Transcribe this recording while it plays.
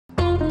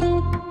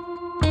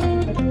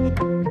Hey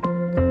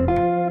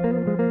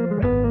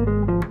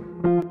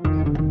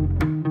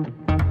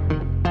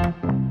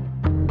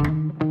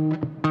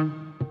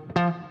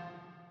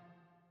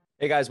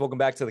guys, welcome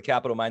back to the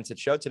Capital Mindset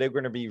Show. Today we're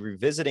going to be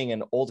revisiting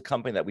an old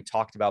company that we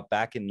talked about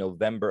back in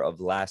November of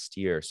last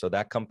year. So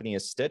that company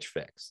is Stitch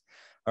Fix.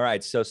 All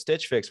right, so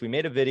Stitch Fix, we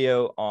made a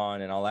video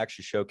on, and I'll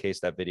actually showcase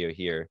that video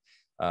here.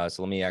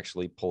 So let me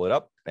actually pull it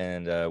up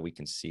and we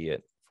can see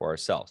it for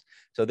ourselves.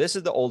 So this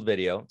is the old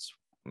video. It's,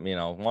 you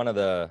know, one of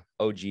the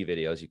OG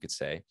videos, you could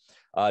say.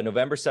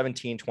 November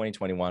 17,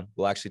 2021.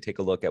 We'll actually take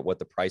a look at what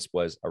the price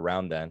was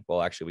around then.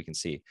 Well, actually, we can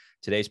see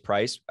today's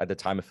price at the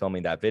time of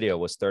filming that video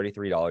was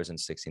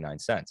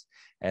 $33.69.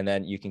 And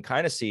then you can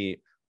kind of see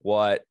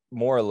what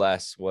more or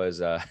less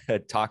was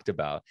talked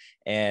about.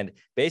 And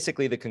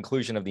basically the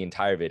conclusion of the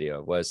entire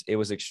video was it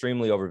was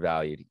extremely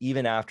overvalued,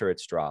 even after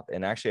its drop.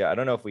 And actually, I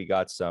don't know if we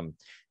got some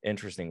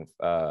interesting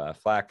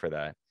flack for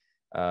that.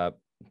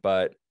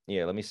 But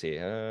yeah, let me see,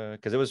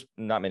 because there was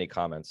not many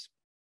comments.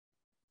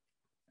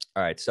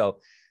 All right, so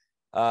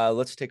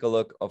let's take a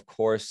look, of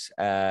course,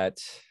 at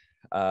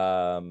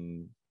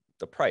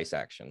the price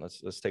action.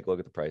 Let's take a look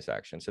at the price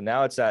action. So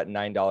now it's at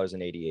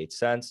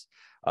 $9.88.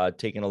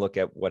 Taking a look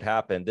at what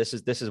happened. This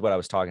is what I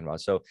was talking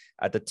about. So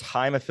at the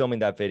time of filming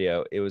that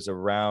video, it was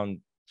around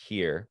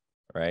here,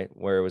 right,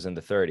 where it was in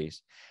the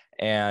 30s,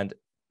 and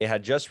it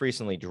had just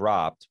recently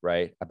dropped,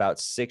 right, about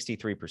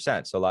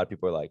 63%. So a lot of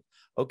people are like,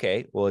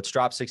 okay, well, it's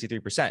dropped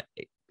 63%.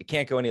 It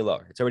can't go any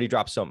lower. It's already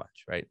dropped so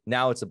much, right?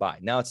 Now it's a buy.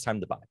 Now it's time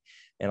to buy.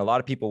 And a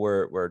lot of people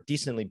were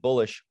decently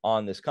bullish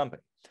on this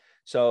company.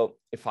 So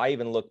if I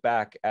even look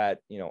back at,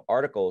 you know,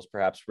 articles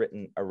perhaps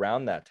written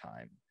around that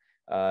time,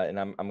 and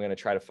I'm going to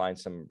try to find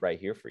some right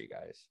here for you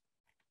guys.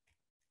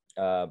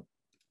 But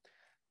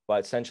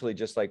essentially,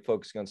 just like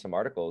focusing on some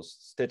articles,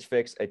 Stitch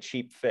Fix, a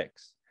cheap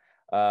fix.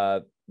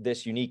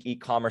 This unique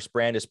e-commerce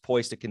brand is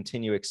poised to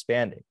continue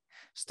expanding.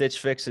 Stitch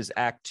Fix's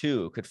Act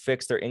 2 could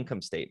fix their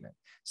income statement.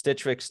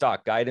 Stitch Fix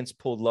stock guidance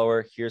pulled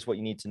lower. Here's what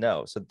you need to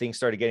know. So things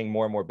started getting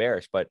more and more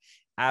bearish, but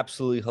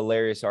absolutely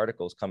hilarious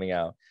articles coming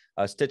out.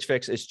 Stitch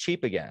Fix is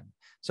cheap again.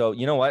 So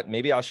you know what?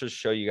 Maybe I'll just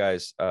show you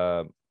guys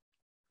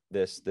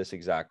this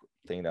exact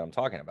thing that I'm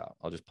talking about.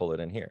 I'll just pull it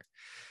in here.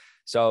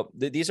 So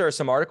these are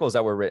some articles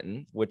that were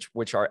written,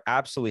 which are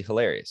absolutely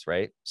hilarious,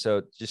 right?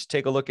 So just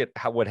take a look at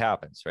what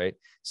happens, right?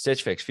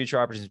 Stitch Fix, future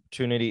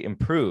opportunity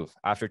improve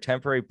after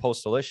temporary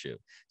postal issue.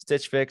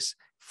 Stitch Fix,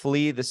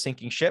 flee the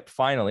sinking ship.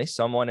 Finally,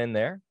 someone in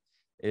there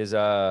is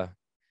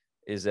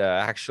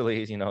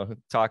actually, you know,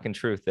 talking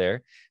truth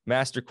there.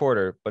 Master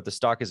quarter, but the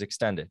stock is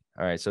extended.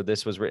 All right, so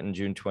this was written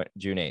June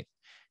 8th.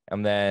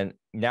 And then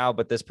now,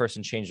 but this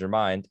person changed their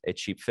mind, a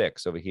cheap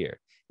fix over here.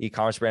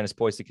 E-commerce brand is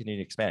poised to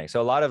continue expanding. So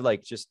a lot of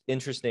like just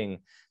interesting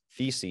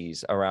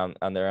theses around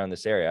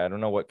this area. I don't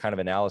know what kind of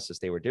analysis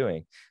they were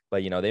doing,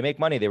 but you know, they make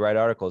money, they write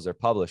articles, they're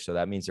published. So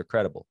that means they're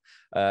credible.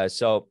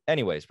 So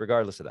anyways,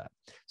 regardless of that.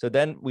 So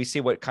then we see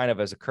what kind of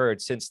has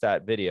occurred since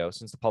that video,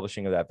 since the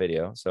publishing of that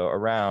video. So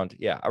around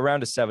a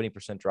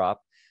 70%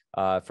 drop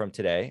from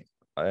today.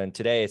 And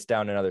today it's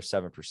down another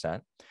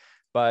 7%.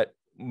 But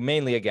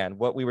mainly, again,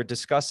 what we were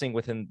discussing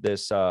within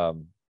this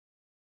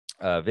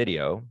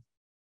video,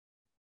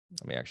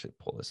 let me actually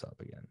pull this up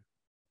again.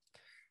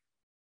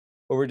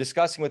 What we're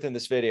discussing within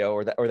this video,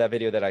 or that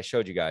video that I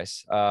showed you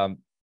guys,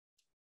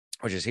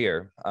 which is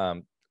here,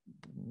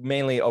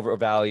 mainly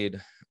overvalued,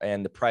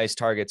 and the price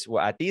targets,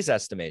 well, at these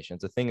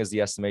estimations, the thing is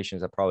the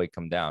estimations have probably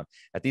come down.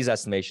 At these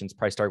estimations,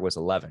 price target was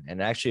 11,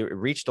 and actually it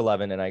reached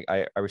 11, and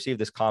I received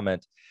this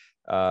comment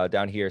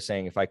down here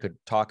saying if I could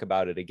talk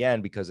about it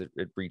again because it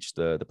reached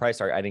the price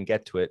target. I didn't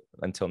get to it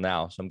until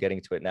now, so I'm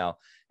getting to it now.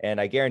 And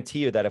I guarantee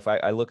you that if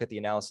I look at the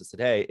analysis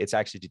today, it's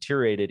actually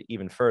deteriorated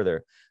even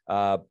further.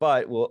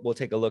 But we'll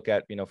take a look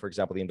at, you know, for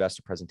example, the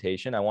investor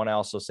presentation. I want to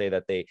also say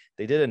that they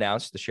did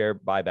announce the share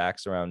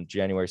buybacks around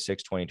January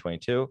 6,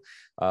 2022.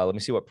 Let me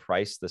see what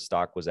price the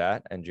stock was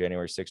at in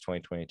January 6,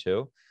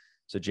 2022.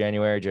 So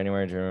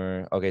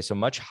January. Okay, so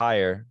much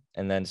higher.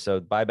 And then so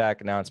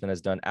buyback announcement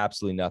has done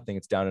absolutely nothing.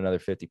 It's down another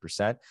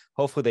 50%.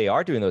 Hopefully they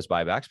are doing those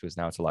buybacks because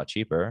now it's a lot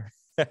cheaper,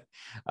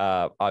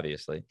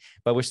 obviously.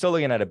 But we're still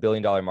looking at $1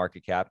 billion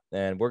market cap.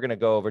 And we're going to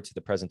go over to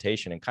the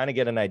presentation and kind of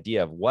get an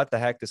idea of what the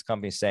heck this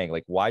company is saying.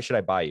 Like, why should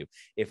I buy you?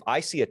 If I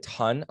see a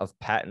ton of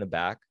pat in the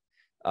back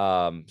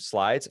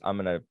slides, I'm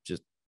going to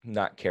just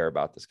not care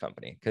about this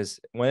company, because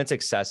when it's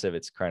excessive,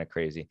 it's kind of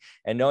crazy.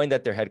 And knowing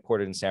that they're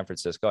headquartered in San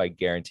Francisco, I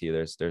guarantee you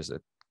there's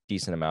a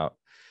decent amount.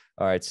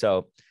 All right,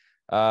 so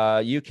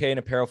UK and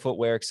apparel,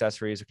 footwear,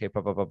 accessories. Okay,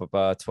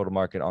 total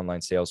market,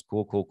 online sales.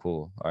 Cool.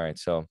 All right,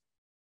 so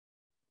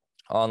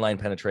online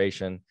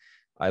penetration.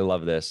 I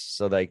love this.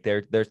 So like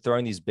they're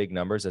throwing these big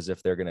numbers as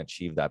if they're going to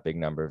achieve that big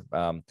number.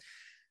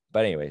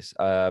 But anyways,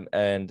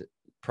 and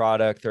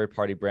product,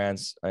 third-party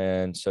brands.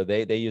 And so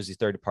they use these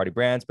third-party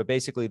brands, but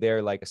basically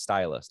they're like a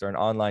stylist. They're an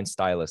online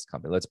stylist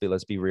company.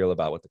 Let's be real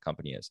about what the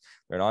company is.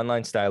 They're an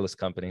online stylist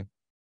company.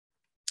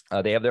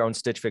 They have their own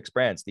Stitch Fix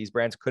brands. These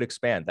brands could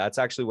expand. That's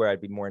actually where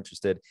I'd be more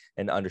interested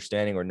in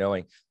understanding or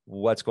knowing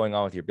what's going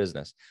on with your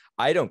business.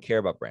 I don't care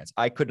about brands.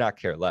 I could not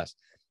care less.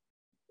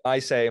 I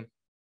say,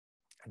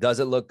 does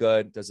it look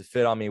good? Does it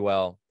fit on me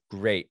well?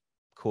 Great.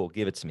 Cool.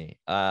 Give it to me.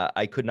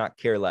 I could not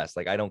care less.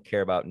 Like, I don't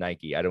care about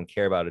Nike. I don't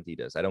care about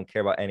Adidas. I don't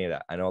care about any of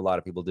that. I know a lot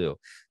of people do.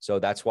 So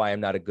that's why I'm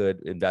not a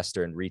good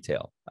investor in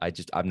retail.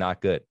 I'm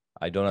not good.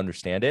 I don't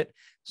understand it.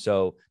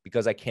 So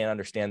because I can't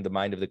understand the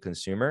mind of the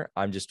consumer,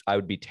 I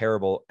would be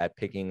terrible at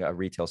picking a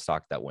retail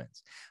stock that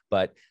wins.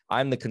 But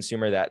I'm the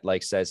consumer that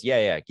like says,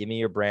 yeah, give me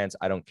your brands.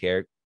 I don't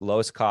care.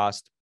 Lowest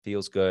cost,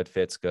 feels good,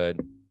 fits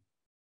good.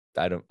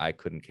 I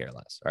couldn't care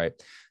less. Right.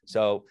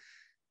 So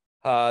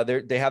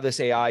they have this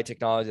AI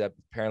technology that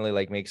apparently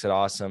like makes it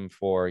awesome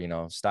for,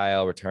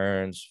 style,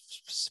 returns,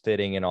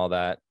 fitting, and all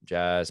that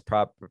jazz.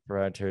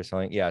 Proprietary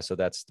selling. Yeah. So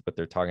that's what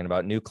they're talking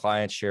about. New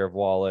clients, share of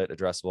wallet,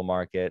 addressable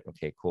market.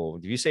 Okay, cool.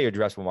 If you say your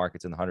addressable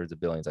market's in the hundreds of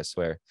billions, I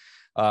swear.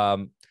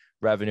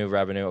 Revenue.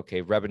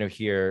 Okay. Revenue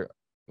here.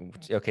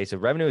 Okay. So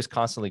revenue is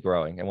constantly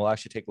growing, and we'll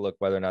actually take a look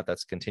whether or not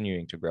that's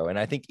continuing to grow. And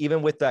I think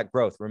even with that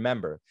growth,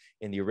 remember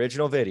in the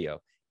original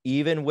video,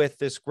 even with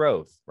this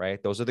growth,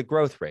 right? Those are the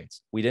growth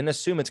rates. We didn't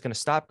assume it's going to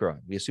stop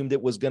growing. We assumed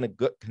it was going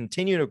to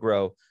continue to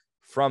grow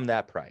from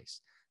that price.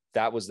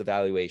 That was the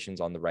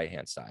valuations on the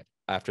right-hand side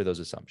after those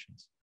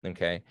assumptions.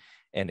 Okay.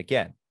 And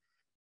again,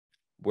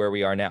 where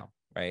we are now,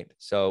 right?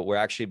 So we're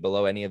actually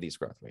below any of these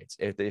growth rates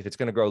if it's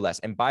going to grow less.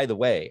 And by the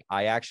way,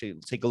 I actually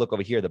take a look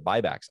over here, the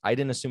buybacks. I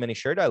didn't assume any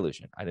share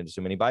dilution. I didn't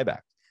assume any buyback.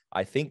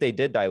 I think they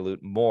did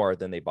dilute more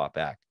than they bought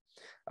back.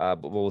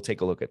 But we'll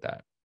take a look at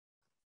that.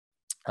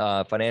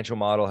 Financial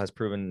model has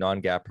proven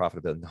non-GAAP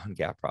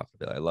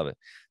profitability. I love it.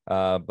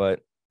 But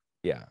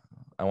yeah,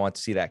 I want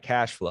to see that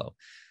cash flow.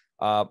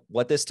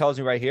 What this tells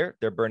me right here,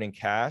 they're burning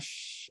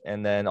cash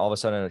and then all of a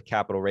sudden a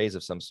capital raise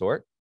of some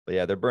sort. But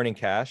yeah, they're burning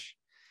cash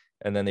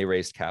and then they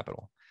raised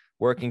capital.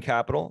 Working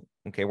capital.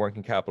 Okay,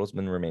 working capital has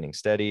been remaining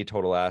steady.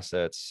 Total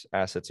assets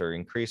are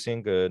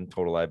increasing. Good.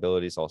 Total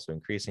liabilities also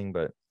increasing,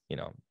 but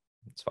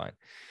it's fine.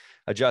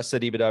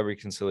 Adjusted EBITDA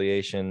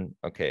reconciliation.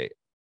 Okay.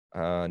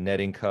 Net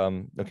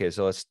income. Okay,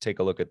 so let's take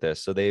a look at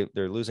this. So they're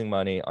losing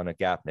money on a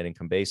GAAP net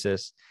income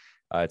basis.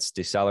 It's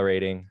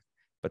decelerating,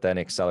 but then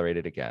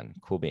accelerated again.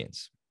 Cool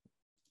beans.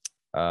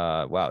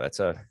 Wow,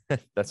 that's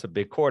a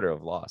big quarter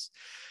of loss.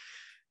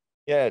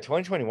 Yeah,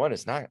 2021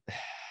 is not.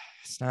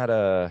 It's not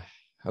a.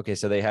 Okay,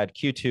 so they had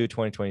Q2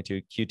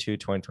 2022, Q2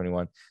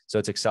 2021. So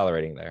it's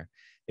accelerating there.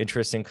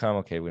 Interest income.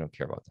 Okay, we don't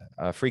care about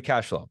that. Free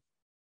cash flow.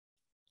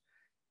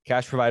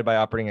 Cash provided by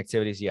operating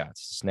activities. Yeah,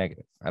 it's just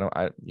negative.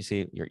 You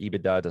see, your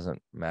EBITDA doesn't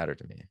matter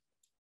to me.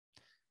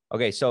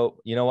 Okay, so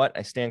you know what?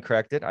 I stand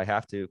corrected. I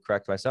have to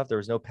correct myself. There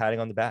was no patting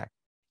on the back.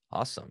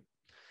 Awesome.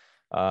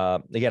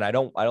 Again, I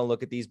don't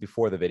look at these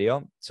before the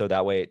video, so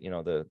that way,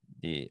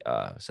 the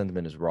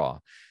sentiment is raw.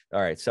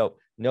 All right, so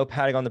no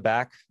patting on the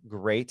back.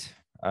 Great.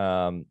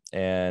 Yeah,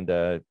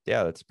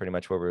 that's pretty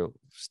much where we'll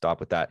stop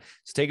with that.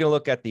 So taking a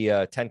look at the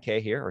 10K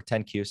here, or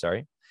 10Q,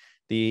 sorry.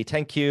 The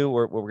 10Q,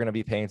 we're going to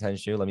be paying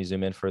attention to. Let me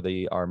zoom in for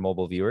our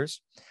mobile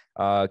viewers.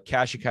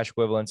 Cash and cash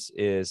equivalents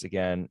is,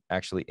 again,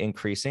 actually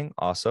increasing.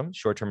 Awesome.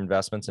 Short-term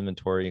investments,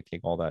 inventory,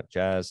 okay, all that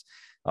jazz.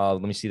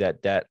 Let me see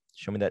that debt.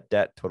 Show me that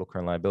debt, total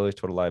current liabilities,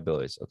 total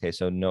liabilities. Okay,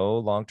 so no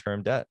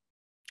long-term debt.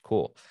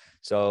 Cool.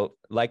 So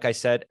like I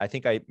said, I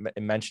think I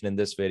mentioned in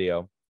this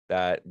video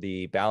that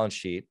the balance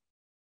sheet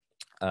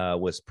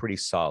was pretty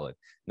solid.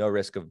 No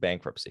risk of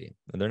bankruptcy.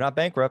 And they're not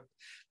bankrupt,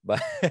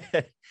 but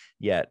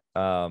yet.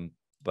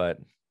 But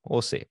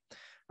we'll see.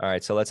 All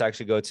right, so let's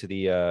actually go to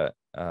the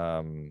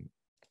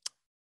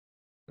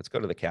let's go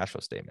to the cash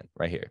flow statement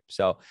right here.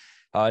 So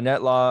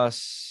net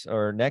loss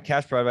or net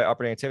cash provided by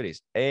operating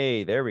activities.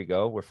 Hey, there we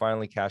go. We're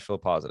finally cash flow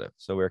positive.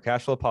 So we're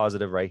cash flow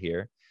positive right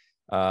here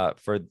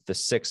for the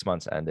 6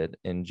 months ended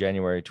in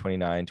January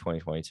 29,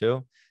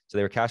 2022. So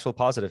they were cash flow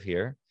positive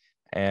here.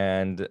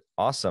 And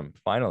awesome,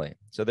 finally.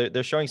 So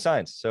they're showing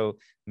signs. So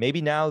maybe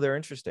now they're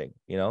interesting.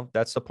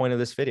 That's the point of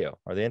this video.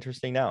 Are they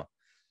interesting now?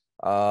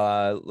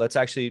 Let's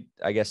actually,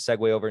 I guess,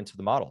 segue over into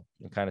the model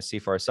and kind of see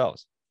for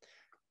ourselves.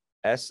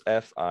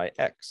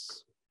 SFIX,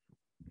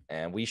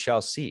 and we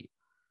shall see.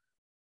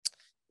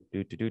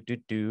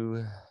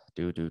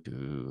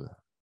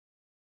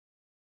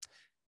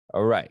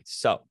 All right.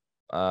 So,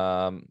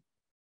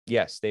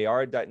 yes, they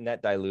are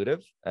net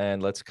dilutive,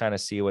 and let's kind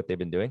of see what they've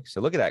been doing. So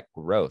look at that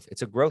growth.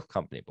 It's a growth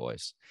company,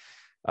 boys.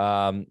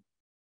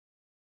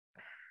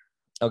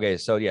 Okay,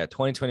 so yeah,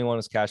 2021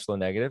 was cash flow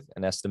negative,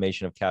 an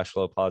estimation of cash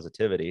flow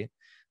positivity,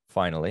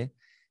 finally.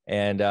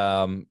 And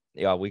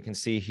yeah, we can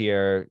see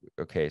here,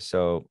 okay,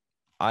 so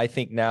I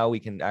think now we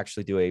can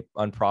actually do a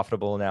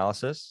unprofitable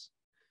analysis.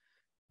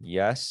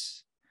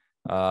 Yes.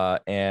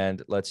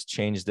 And let's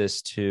change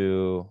this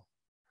to,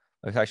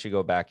 let's actually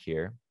go back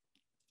here.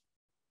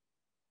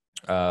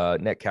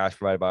 Net cash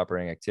provided by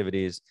operating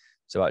activities.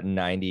 So about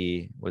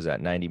 90, was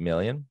that 90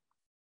 million?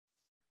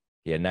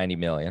 Yeah, 90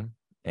 million.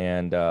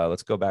 And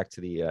let's go back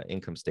to the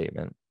income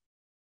statement.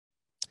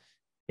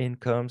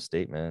 Income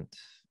statement.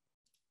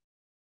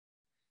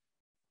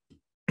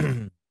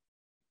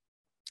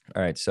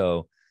 All right,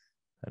 so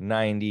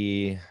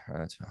 90 to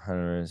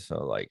 100.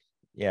 So like,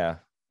 yeah,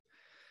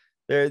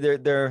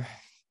 they're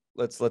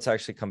let's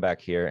actually come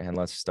back here and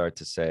let's start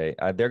to say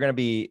they're going to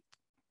be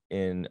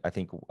in, I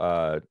think,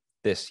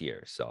 this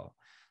year. So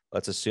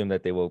let's assume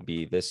that they will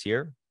be this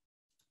year.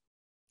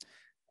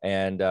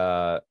 And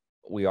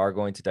we are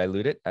going to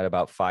dilute it at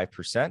about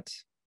 5%.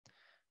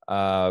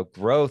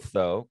 Growth,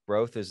 though,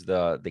 growth is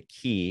the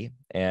key.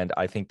 And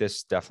I think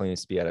this definitely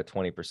needs to be at a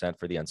 20%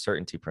 for the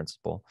uncertainty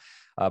principle.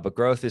 But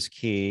growth is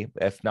key,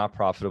 if not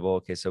profitable.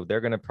 Okay, so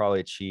they're going to probably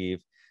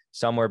achieve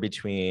somewhere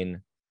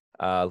between,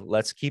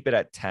 let's keep it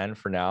at 10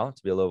 for now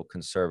to be a little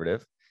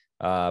conservative.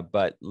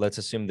 But let's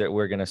assume that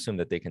we're going to assume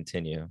that they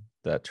continue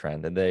that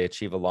trend and they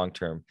achieve a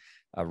long-term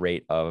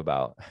rate of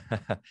about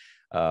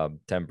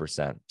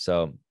 10%.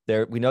 So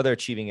we know they're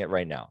achieving it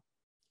right now.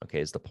 Okay,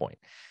 is the point.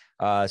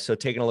 So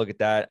taking a look at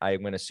that,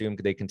 I'm going to assume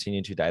they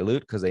continue to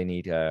dilute because they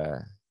need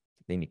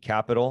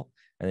capital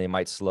and they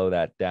might slow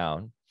that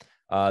down.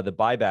 The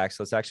buybacks,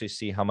 let's actually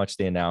see how much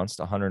they announced.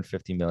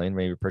 150 million,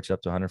 maybe purchase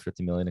up to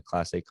 150 million of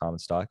Class A common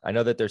stock. I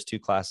know that there's two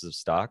classes of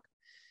stock.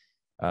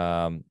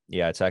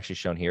 Yeah, it's actually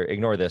shown here.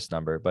 Ignore this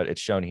number, but it's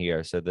shown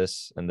here. So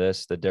this and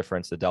this, the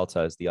difference, the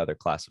delta is the other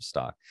class of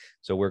stock.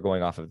 So we're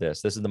going off of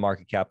this. This is the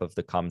market cap of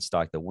the common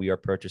stock that we are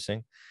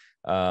purchasing.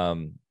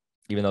 Even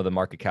though the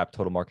market cap,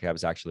 total market cap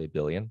is actually $1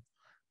 billion.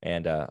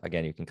 And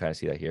again, you can kind of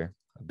see that here,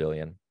 $1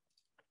 billion.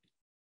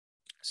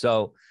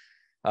 So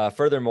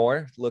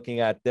furthermore, looking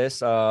at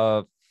this,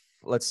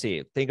 let's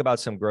see, think about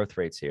some growth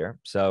rates here.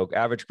 So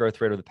average growth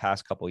rate over the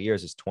past couple of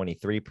years is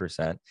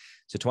 23%.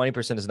 So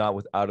 20% is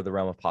not out of the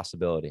realm of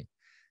possibility.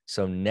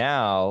 So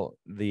now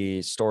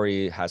the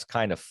story has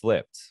kind of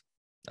flipped.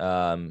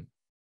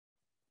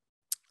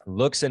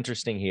 Looks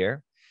interesting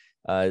here.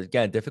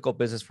 Again, difficult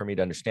business for me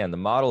to understand. The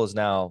model is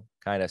now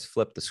kind of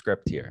flipped the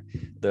script here.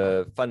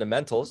 The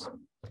fundamentals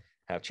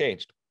have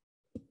changed.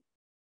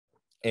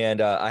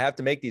 And I have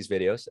to make these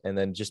videos and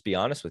then just be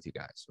honest with you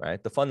guys,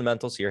 right? The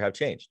fundamentals here have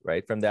changed,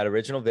 right? From that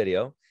original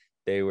video,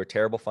 they were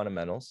terrible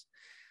fundamentals.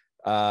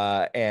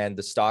 And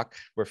the stock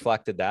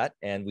reflected that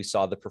and we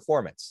saw the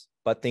performance,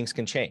 but things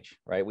can change,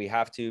 right? We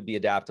have to be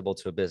adaptable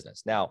to a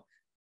business. Now,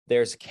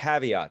 there's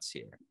caveats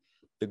here.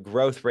 The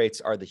growth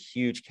rates are the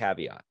huge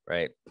caveat,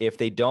 right? If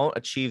they don't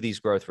achieve these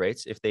growth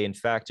rates, if they in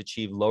fact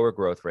achieve lower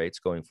growth rates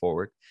going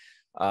forward,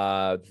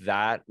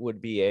 that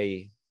would be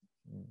a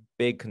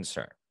big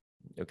concern.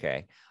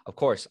 Okay. Of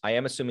course, I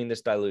am assuming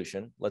this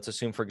dilution. Let's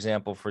assume, for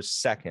example, for a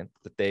second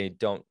that they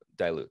don't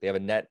dilute. They have a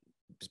net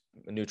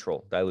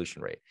neutral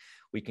dilution rate.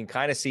 We can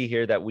kind of see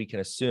here that we can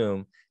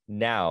assume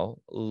now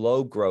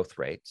low growth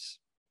rates.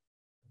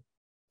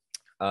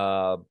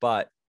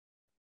 But,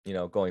 you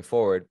know, going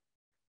forward,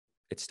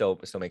 it still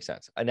makes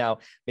sense. And now,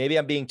 maybe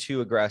I'm being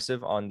too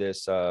aggressive on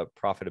this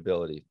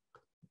profitability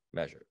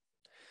measure.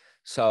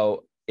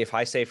 So if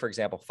I say, for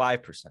example,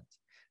 5%,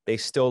 they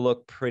still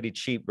look pretty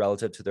cheap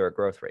relative to their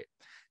growth rate.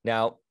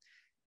 Now,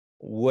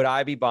 would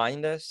I be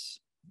buying this?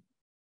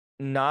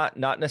 Not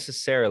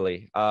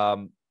necessarily.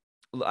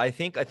 I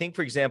think,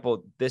 for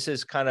example, this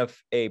is kind of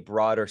a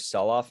broader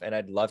sell-off, and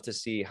I'd love to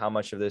see how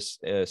much of this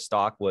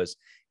stock was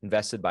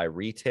invested by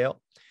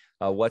retail.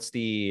 What's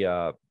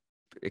the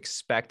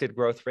expected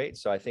growth rate?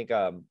 So I think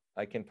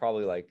I can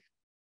probably like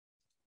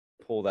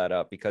pull that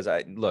up because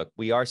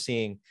we are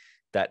seeing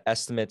that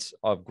estimates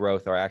of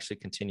growth are actually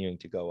continuing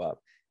to go up.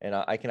 And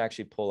I can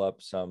actually pull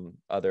up some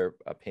other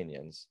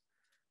opinions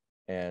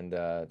and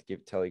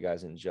tell you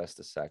guys in just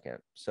a second.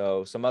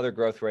 So some other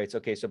growth rates.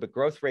 Okay, so but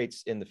growth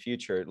rates in the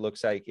future, it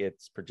looks like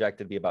it's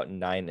projected to be about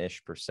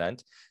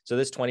 9-ish%. So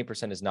this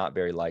 20% is not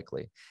very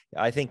likely.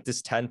 I think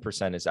this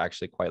 10% is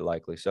actually quite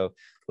likely. So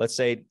let's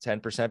say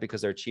 10%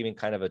 because they're achieving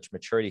kind of a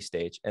maturity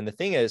stage. And the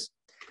thing is,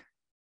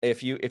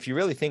 if you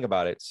really think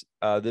about it,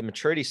 the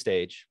maturity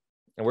stage,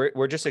 and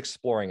we're just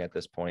exploring at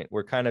this point.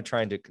 We're kind of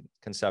trying to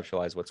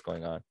conceptualize what's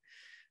going on.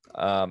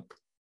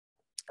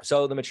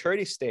 So the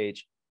maturity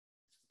stage,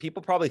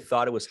 people probably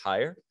thought it was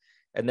higher.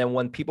 And then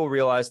when people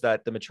realized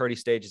that the maturity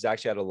stage is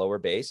actually at a lower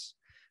base,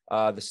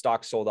 the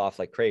stock sold off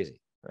like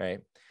crazy, right?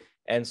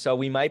 And so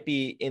we might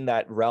be in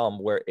that realm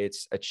where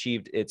it's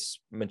achieved its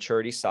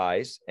maturity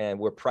size and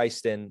we're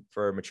priced in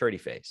for a maturity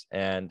phase.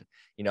 And,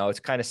 you know, it's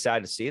kind of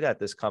sad to see that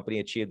this company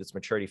achieved its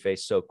maturity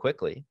phase so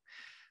quickly.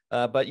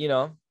 But, you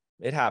know,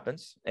 it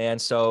happens. And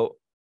so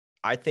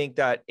I think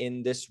that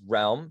in this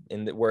realm,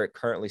 where it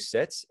currently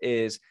sits,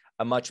 is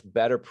a much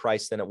better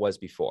price than it was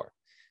before.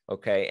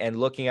 Okay. And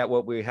looking at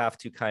what we have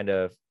to kind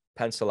of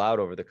pencil out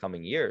over the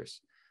coming years,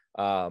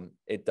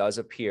 it does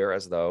appear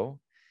as though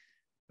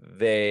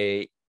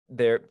they're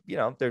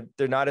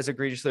not as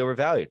egregiously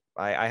overvalued.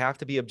 I have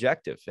to be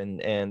objective.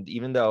 And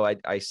even though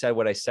I said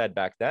what I said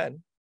back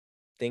then,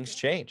 things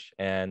change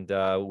and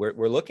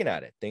we're looking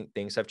at it.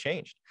 Things have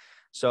changed.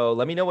 So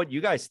let me know what you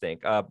guys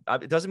think.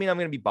 It doesn't mean I'm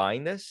going to be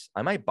buying this.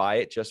 I might buy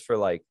it just for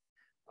like,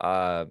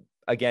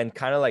 again,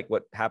 kind of like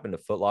what happened to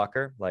Foot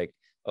Locker. Like,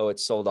 oh,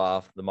 it's sold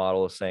off. The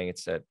model is saying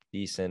it's at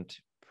decent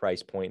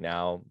price point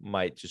now.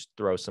 Might just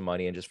throw some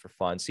money in just for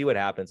fun. See what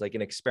happens, like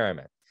an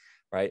experiment.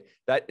 right?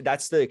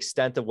 That's the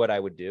extent of what I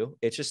would do.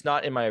 It's just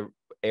not in my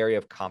area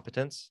of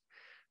competence.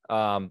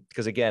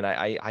 Because again,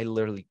 I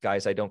literally,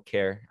 guys, I don't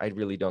care. I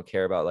really don't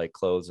care about like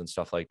clothes and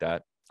stuff like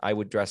that. I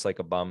would dress like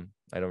a bum.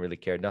 I don't really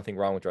care. Nothing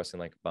wrong with dressing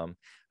like a bum.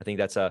 I think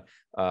that's a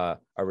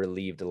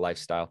relieved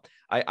lifestyle.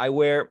 I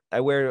wear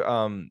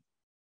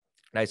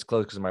nice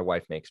clothes because my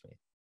wife makes me.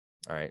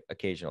 All right,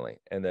 occasionally.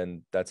 And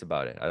then that's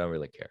about it. I don't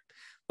really care.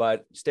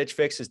 But Stitch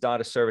Fix is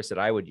not a service that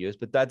I would use,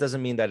 but that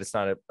doesn't mean that it's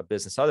not a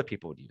business other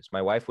people would use.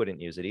 My wife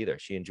wouldn't use it either.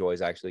 She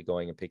enjoys actually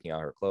going and picking out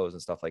her clothes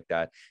and stuff like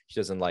that. She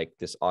doesn't like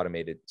this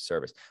automated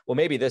service. Well,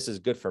 maybe this is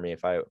good for me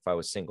if I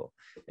was single.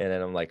 And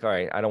then I'm like, all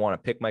right, I don't want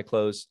to pick my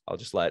clothes. I'll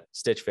just let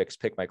Stitch Fix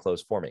pick my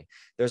clothes for me.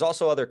 There's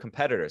also other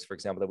competitors, for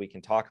example, that we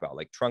can talk about,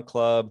 like Trunk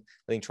Club.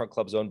 I think Trunk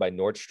Club is owned by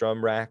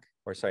Nordstrom Rack,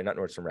 or sorry, not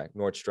Nordstrom Rack,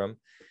 Nordstrom.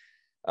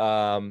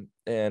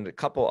 And a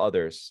couple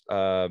others.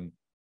 But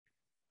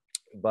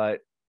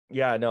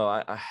yeah, no,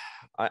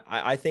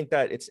 I think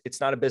that it's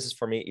not a business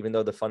for me, even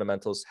though the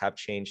fundamentals have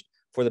changed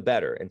for the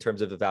better in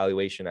terms of the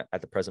valuation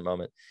at the present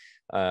moment.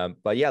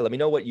 But yeah, let me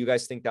know what you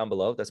guys think down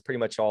below. That's pretty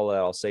much all that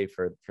I'll say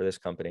for this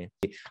company.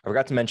 I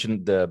forgot to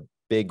mention the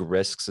big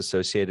risks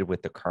associated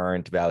with the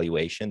current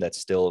valuation that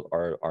still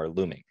are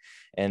looming.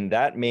 And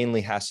that mainly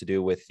has to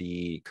do with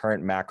the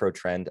current macro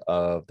trend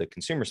of the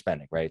consumer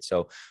spending, right?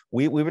 So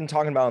we've been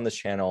talking about on this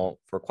channel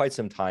for quite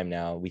some time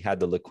now. We had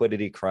the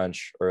liquidity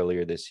crunch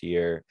earlier this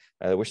year.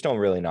 We're still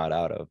really not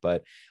out of,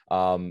 but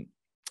so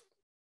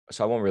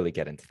I won't really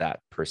get into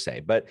that per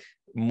se. But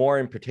more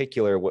in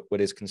particular,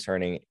 what is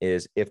concerning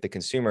is if the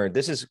consumer,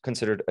 this is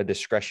considered a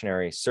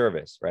discretionary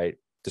service, right?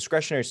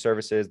 Discretionary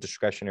services,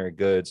 discretionary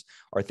goods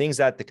are things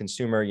that the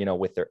consumer, you know,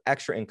 with their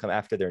extra income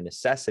after their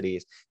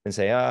necessities can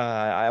say,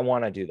 I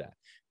want to do that,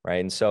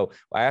 right? And so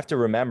I have to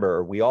remember,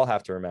 or we all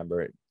have to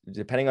remember,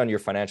 depending on your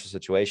financial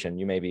situation,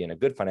 you may be in a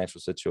good financial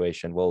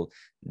situation. Well,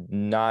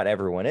 not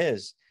everyone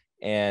is.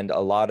 And a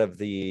lot of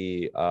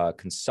the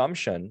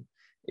consumption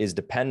is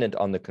dependent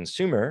on the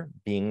consumer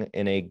being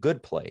in a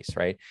good place,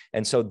 right?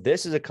 And so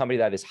this is a company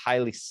that is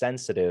highly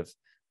sensitive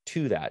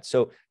to that.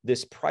 So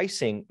this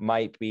pricing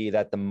might be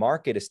that the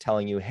market is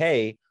telling you,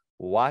 hey,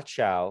 watch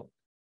out.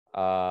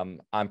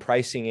 I'm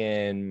pricing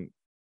in,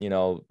 you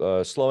know,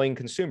 slowing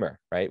consumer,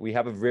 right? We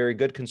have a very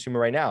good consumer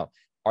right now.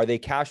 Are they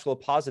cash flow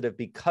positive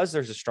because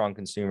there's a strong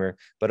consumer,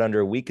 but under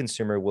a weak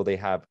consumer, will they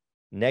have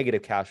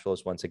negative cash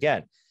flows once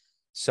again?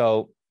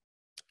 So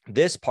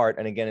this part,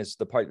 and again, is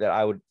the part that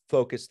I would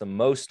focus the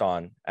most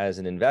on as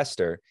an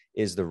investor,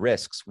 is the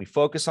risks. We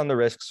focus on the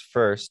risks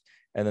first,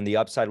 and then the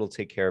upside will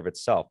take care of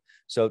itself.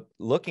 So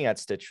looking at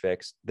Stitch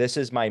Fix, this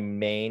is my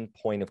main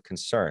point of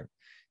concern.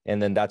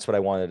 And then that's what I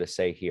wanted to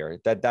say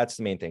here. That's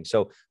the main thing.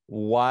 So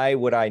why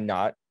would I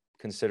not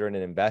consider it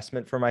an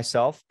investment for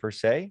myself per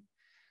se?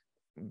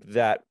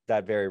 That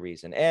very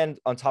reason. And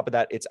on top of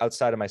that, it's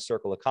outside of my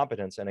circle of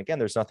competence. And again,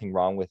 there's nothing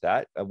wrong with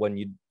that. When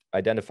you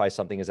identify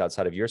something as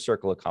outside of your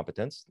circle of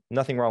competence,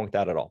 nothing wrong with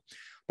that at all.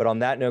 But on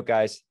that note,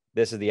 guys,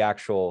 this is the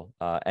actual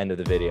end of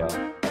the video.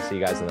 I'll see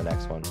you guys in the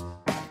next one.